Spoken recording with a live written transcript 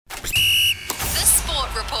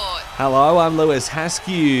Hello, I'm Lewis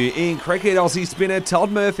Haskew. In cricket, Aussie spinner Todd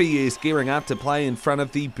Murphy is gearing up to play in front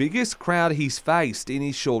of the biggest crowd he's faced in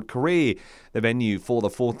his short career. The venue for the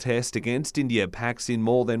fourth test against India packs in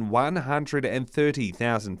more than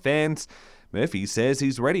 130,000 fans. Murphy says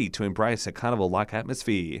he's ready to embrace a carnival-like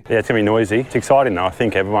atmosphere. Yeah, it's going to be noisy. It's exciting though. I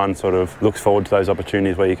think everyone sort of looks forward to those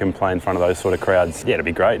opportunities where you can play in front of those sort of crowds. Yeah, it'll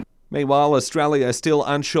be great. Meanwhile, Australia are still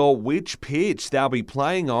unsure which pitch they'll be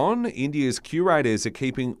playing on. India's curators are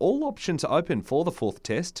keeping all options open for the fourth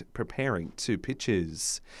test, preparing 2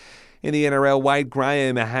 pitches. In the NRL, Wade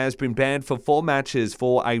Graham has been banned for 4 matches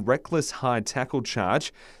for a reckless high tackle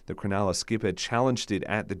charge. The Cronulla skipper challenged it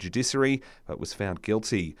at the judiciary, but was found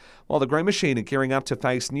guilty. While the Green Machine are gearing up to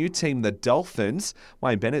face new team the Dolphins,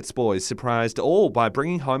 Wayne Bennett's boys surprised all by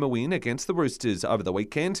bringing home a win against the Roosters over the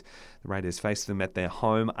weekend. The Raiders faced them at their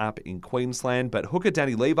home up in Queensland, but hooker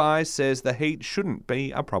Danny Levi says the heat shouldn't be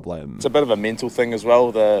a problem. It's a bit of a mental thing as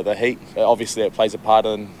well, the heat. Obviously it plays a part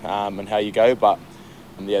in how you go, but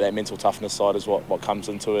that mental toughness side is what comes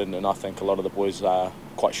into it, and I think a lot of the boys are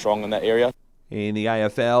quite strong in that area. In the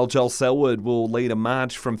AFL, Joel Selwood will lead a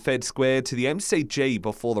march from Fed Square to the MCG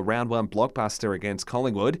before the round 1 blockbuster against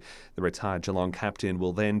Collingwood. The retired Geelong captain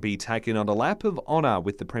will then be taken on a lap of honour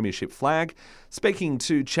with the premiership flag. Speaking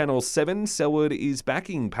to Channel 7, Selwood is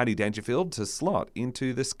backing Paddy Dangerfield to slot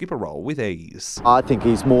into the skipper role with ease. I think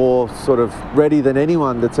he's more sort of ready than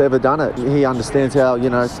anyone that's ever done it. He understands how,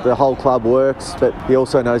 the whole club works, but he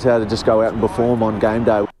also knows how to just go out and perform on game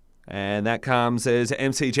day. And that comes as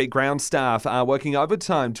MCG ground staff are working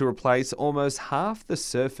overtime to replace almost half the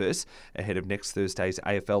surface ahead of next Thursday's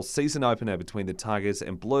AFL season opener between the Tigers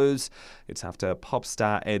and Blues. It's after pop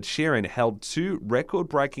star Ed Sheeran held 2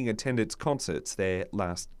 record-breaking attendance concerts there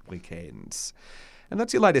last weekend. And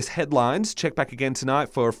that's your latest headlines. Check back again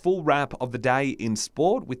tonight for a full wrap of the day in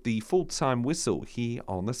sport with the full-time whistle here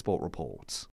on the Sport Report.